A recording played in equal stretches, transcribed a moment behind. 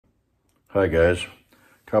Hi guys,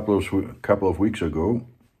 couple of weeks ago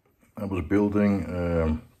I was building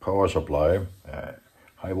a power supply,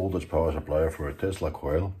 high voltage power supply for a Tesla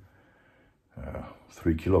coil,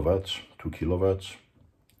 3 kilowatts, 2 kilowatts,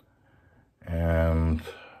 and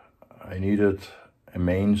I needed a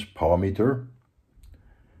mains power meter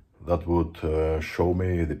that would show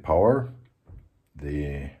me the power,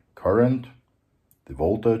 the current, the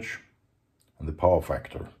voltage and the power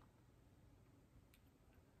factor.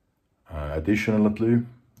 Additionally,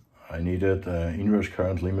 I needed an inrush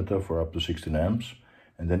current limiter for up to 16 amps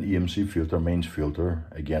and then EMC filter, mains filter,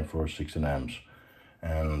 again for 16 amps.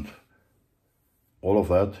 And all of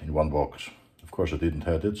that in one box. Of course I didn't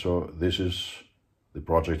have it, so this is the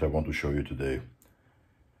project I want to show you today.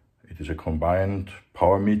 It is a combined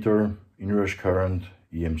power meter, inrush current,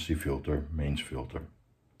 EMC filter, mains filter.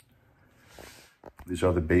 These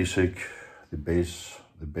are the base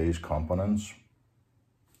components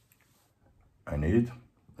I need.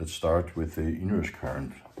 Let's start with the inrush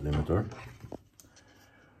current limiter.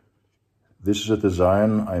 This is a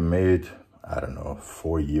design I made, I don't know,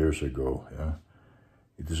 4 years ago. Yeah.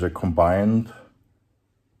 It is a combined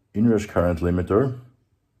inrush current limiter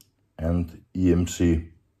and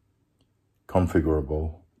EMC,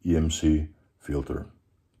 configurable EMC filter.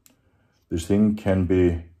 This thing can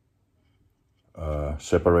be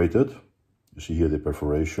separated. You see here the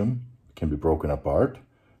perforation, it can be broken apart.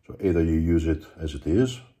 So either you use it as it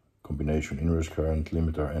is, combination inrush current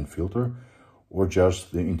limiter and filter, or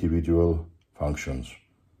just the individual functions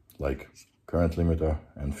like current limiter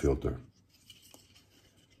and filter.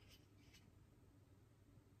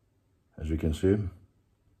 As you can see,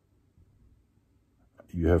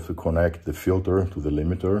 you have to connect the filter to the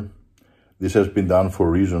limiter. This has been done for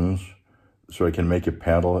reasons so I can make a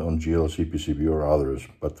panel on GLC, PCB or others,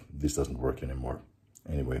 but this doesn't work anymore.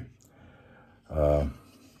 Anyway,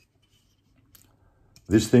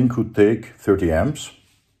 this thing could take 30 amps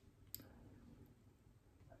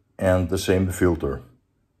and the same filter,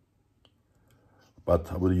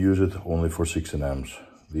 but I will use it only for 16 amps.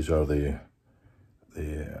 These are the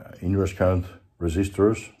inrush current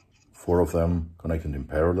resistors, 4 of them connected in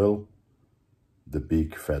parallel, the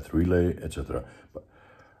big fat relay, etc. But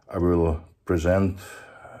I will present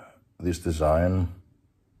this design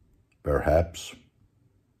perhaps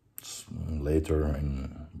later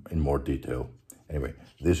in more detail. Anyway,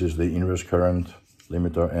 this is the inrush current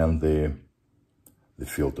limiter and the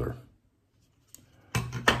filter.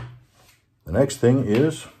 The next thing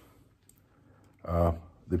is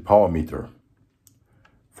the power meter.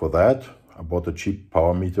 For that, I bought a cheap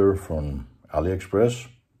power meter from AliExpress.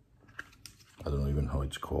 I don't know even how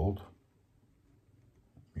it's called.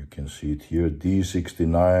 You can see it here,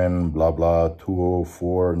 D69 blah blah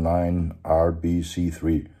 2049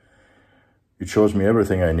 RBC3. It shows me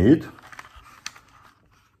everything I need.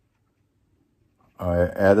 I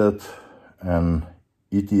added an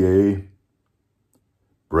ETA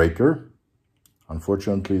breaker.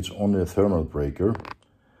 Unfortunately, it's only a thermal breaker.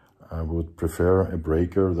 I would prefer a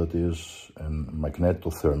breaker that is a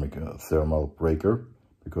magnetothermic thermal breaker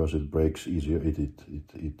because it breaks easier,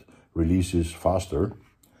 it releases faster.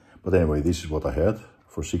 But anyway, this is what I had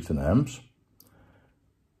for 16 amps.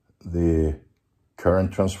 The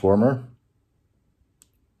current transformer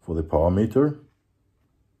for the power meter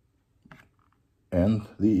and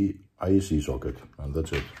the IEC socket, and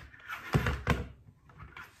that's it.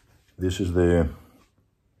 This is the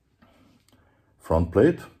front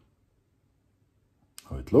plate,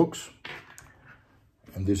 how it looks,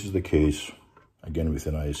 and this is the case, again with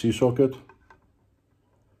an IEC socket.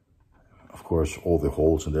 Of course, all the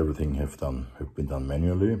holes and everything have been done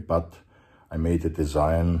manually, but I made a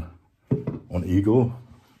design on Eagle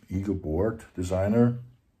board designer,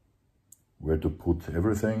 where to put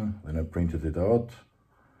everything. Then I printed it out,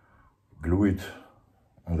 glue it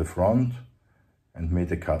on the front, and made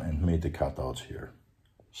the cutouts here.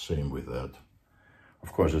 Same with that.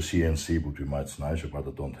 Of course, a CNC would be much nicer, but I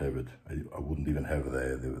don't have it. I wouldn't even have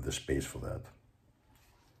the space for that.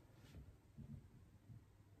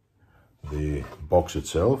 The box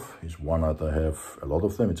itself is one that I have a lot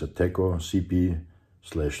of them. It's a Teco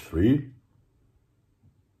CP/3.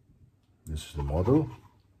 This is the model.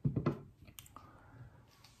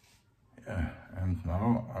 And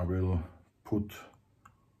now I will put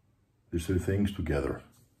these 3 things together.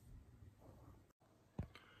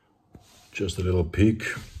 Just a little peek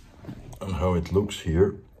on how it looks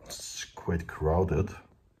here. It's quite crowded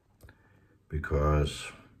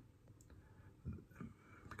because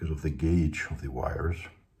of the gauge of the wires.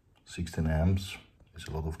 16 amps is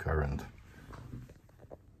a lot of current.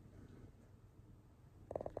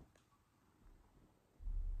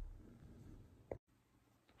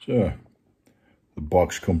 So the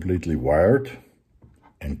box completely wired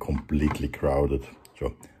and completely crowded.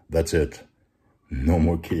 So that's it. No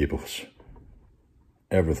more cables.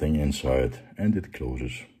 Everything inside, and it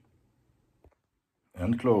closes.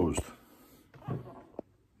 And closed.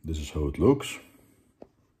 This is how it looks.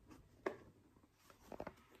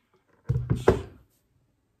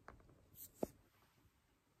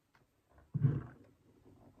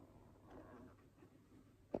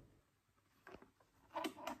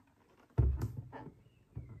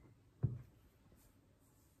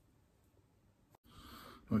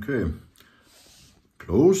 Okay,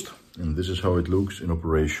 closed, and this is how it looks in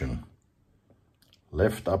operation.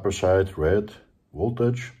 Left upper side red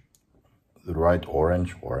voltage, the right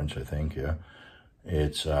orange I think, yeah.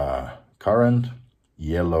 It's current,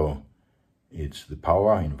 yellow it's the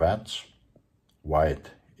power in watts,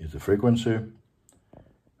 white is the frequency,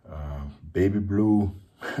 baby blue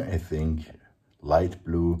I think, light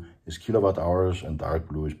blue is kilowatt hours, and dark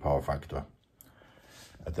blue is power factor.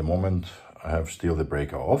 At the moment I have still the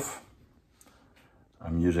breaker off.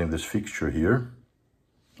 I'm using this fixture here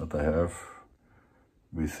that I have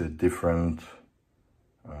with the different,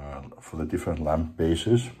 for the different lamp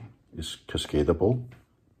bases. It's cascadable,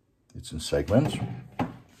 it's in segments.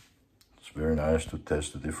 It's very nice to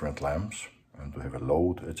test the different lamps and to have a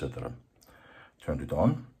load, etc. Turned it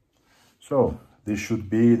on. So this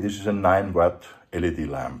is a 9 watt LED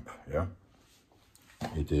lamp, yeah.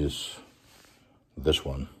 It is this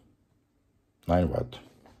one, 9 watt.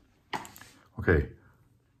 Okay,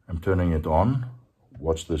 I'm turning it on.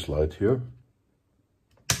 Watch this light here.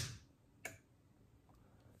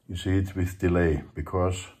 You see it with delay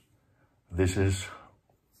because this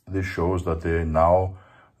shows that now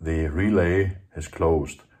the relay has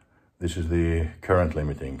closed. This is the current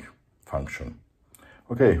limiting function.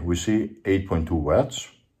 Okay, we see 8.2 watts,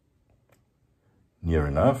 near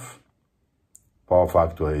enough. Power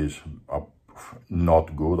factor is up,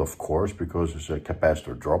 not good, of course, because it's a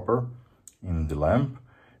capacitor dropper in the lamp,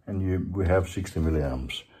 and we have 60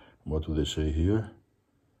 milliamps. What do they say here?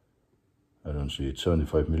 I don't see it,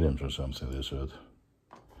 75 milliamps or something they said.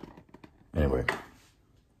 Anyway.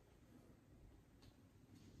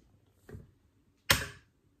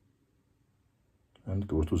 And it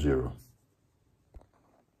goes to 0.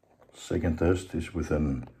 Second test is with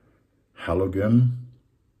an halogen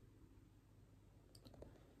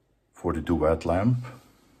 42 watt lamp.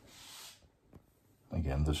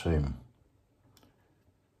 Again the same.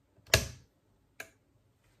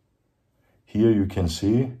 Here you can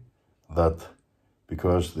see that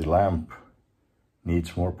because the lamp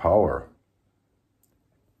needs more power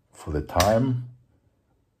for the time,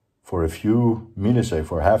 for a few milliseconds,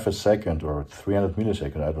 for half a second or 300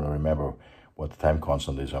 milliseconds, I don't remember what the time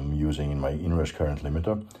constant is I'm using in my inrush current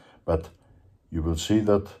limiter, but you will see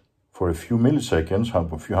that for a few milliseconds,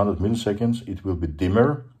 a few hundred milliseconds, it will be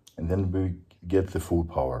dimmer, and then we get the full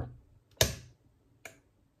power,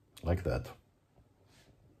 like that.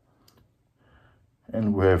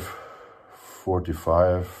 And we have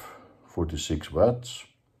 46 watts,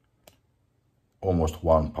 almost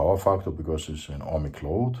 1 power factor because it's an ohmic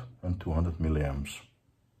load, and 200 milliamps.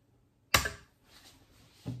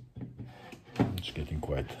 It's getting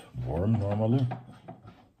quite warm normally.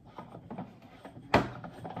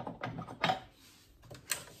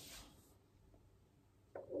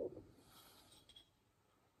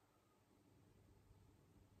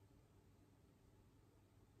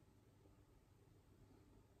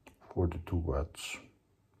 .42 watts,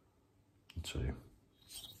 let's say.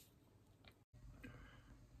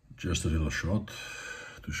 Just a little shot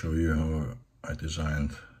to show you how I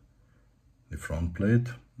designed the front plate.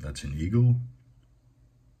 That's in Eagle.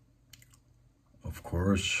 Of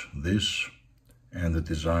course, this and the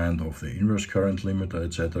design of the inrush current limiter,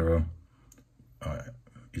 etc.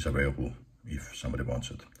 Is available if somebody wants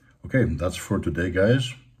it. Okay, that's for today,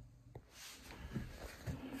 guys.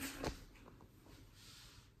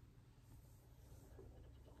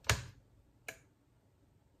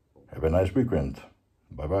 Have a nice weekend.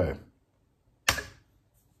 Bye-bye.